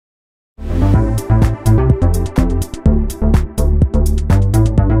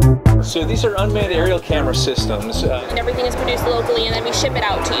So these are unmanned aerial camera systems. And everything is produced locally, and then we ship it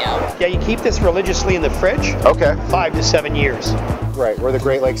out to you. Yeah, you keep this religiously in the fridge. Okay. 5 to 7 years. Right, we're the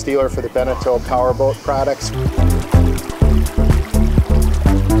Great Lakes dealer for the Beneteau powerboat products.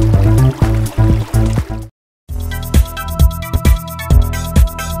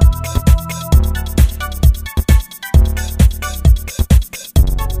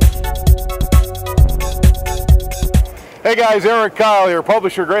 Hey guys, Erik Kyle here,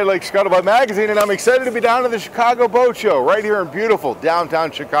 publisher Great Lakes Scuttlebutt magazine, and I'm excited to be down at the Chicago Boat Show right here in beautiful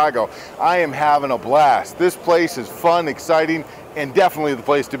downtown Chicago. I am having a blast. This place is fun, exciting, and definitely the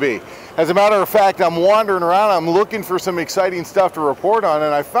place to be. As a matter of fact, I'm wandering around, I'm looking for some exciting stuff to report on,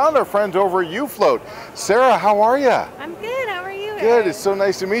 and I found our friends over at U-Float. Sarah, how are you? I'm good, how are you, Erik? Good, it's so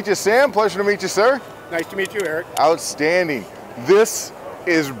nice to meet you. Sam, pleasure to meet you, sir. Nice to meet you, Erik. Outstanding. This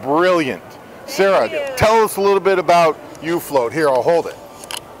is brilliant. Sarah, you. tell us a little bit about U-Float. Here, I'll hold it.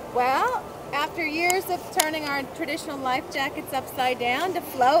 Well, after years of turning our traditional life jackets upside down to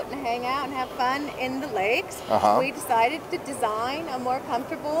float and hang out and have fun in the lakes, we decided to design a more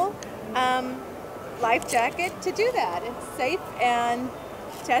comfortable life jacket to do that. It's safe and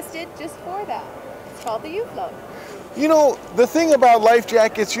tested just for that. It's called the U-Float. You know, the thing about life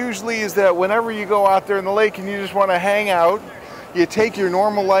jackets usually is that whenever you go out there in the lake and you just want to hang out, you take your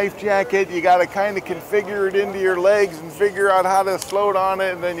normal life jacket, you got to kind of configure it into your legs and figure out how to float on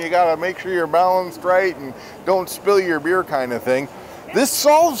it, and then you got to make sure you're balanced right and don't spill your beer kind of thing. This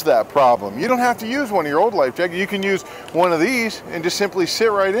solves that problem. You don't have to use one of your old life jackets. You can use one of these and just simply sit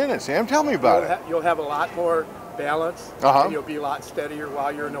right in it. Sam, tell me about it. You'll have a lot more balance, and you'll be a lot steadier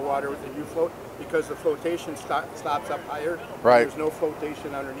while you're in the water with the U-Float because the flotation stops up higher. Right. There's no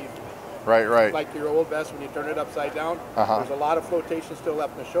flotation underneath. Right, right. Like your old vest, when you turn it upside down, there's a lot of flotation still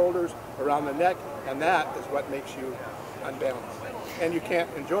left in the shoulders, around the neck, and that is what makes you unbalanced. And you can't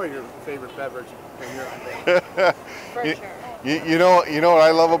enjoy your favorite beverage when you're unbalanced. For sure. You know what I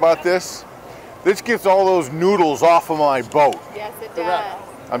love about this? This gets all those noodles off of my boat. Yes, it Correct. does.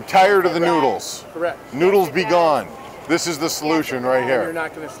 I'm tired of the noodles. Correct. Noodles Yes, it be does. gone. This is the solution right And you're here.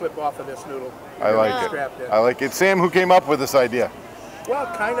 not going to slip off of this noodle. I like Strapped in. it. I like it. Sam, who came up with this idea? Well,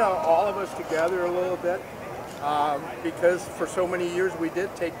 kind of all of us together a little bit, because for so many years we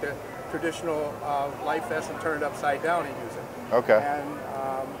did take the traditional life vest and turn it upside down and use it. Okay. And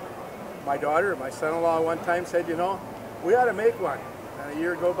my daughter, my son-in-law one time said, you know, we ought to make one. And a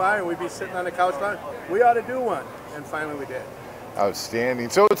year go by and we'd be sitting on the couch going, we ought to do one. And finally we did.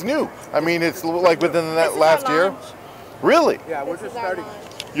 Outstanding. So it's new. I mean, it's like within that last year. Really? Yeah, we're just starting.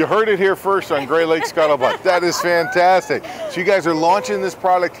 You heard it here first on Great Lakes Scuttlebutt. That is fantastic. So you guys are launching this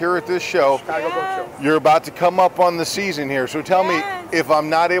product here at this show. Chicago Boat Show. You're about to come up on the season here. So tell me, if I'm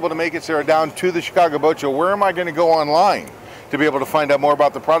not able to make it, Sarah, down to the Chicago Boat Show, where am I going to go online to be able to find out more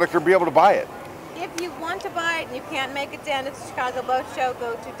about the product or be able to buy it? If you want to buy it and you can't make it down to the Chicago Boat Show,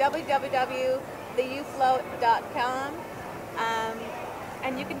 go to www.theufloat.com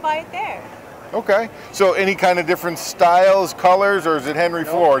and you can buy it there. Okay. So any kind of different styles, colors, or is it Henry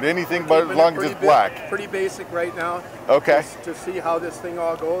Ford? Anything but as long as it's black? Pretty basic right now. Okay. Just to see how this thing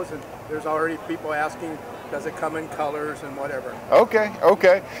all goes, and there's already people asking, does it come in colors and whatever. Okay,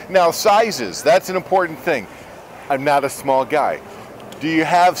 okay. Now sizes, that's an important thing. I'm not a small guy. Do you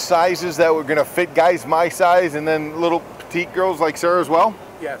have sizes that were gonna fit guys my size and then little petite girls like Sarah as well?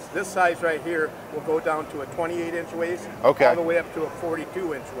 Yes, this size right here will go down to a 28-inch waist, Okay. all the way up to a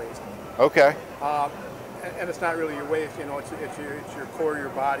 42-inch waist. Okay. And it's not really your waist, you know, it's your core, your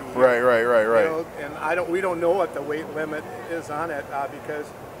body. Right. You know, and we don't know what the weight limit is on it because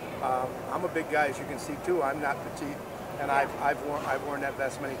I'm a big guy, as you can see too. I'm not petite, and I've worn that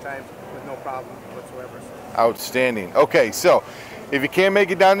vest many times with no problem whatsoever. Outstanding. Okay, so if you can't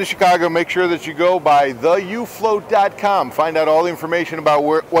make it down to Chicago, make sure that you go by theufloat.com. Find out all the information about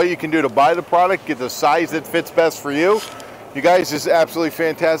what you can do to buy the product, get the size that fits best for you. You guys, this is absolutely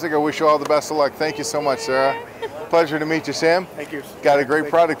fantastic. I wish you all the best of luck. Thank you so much, Sarah. Pleasure to meet you, Sam. Thank you. Got a great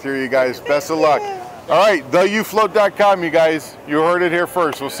product here, you guys. Best of luck. All right, theufloat.com, you guys. You heard it here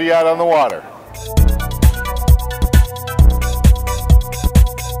first. We'll see you out on the water.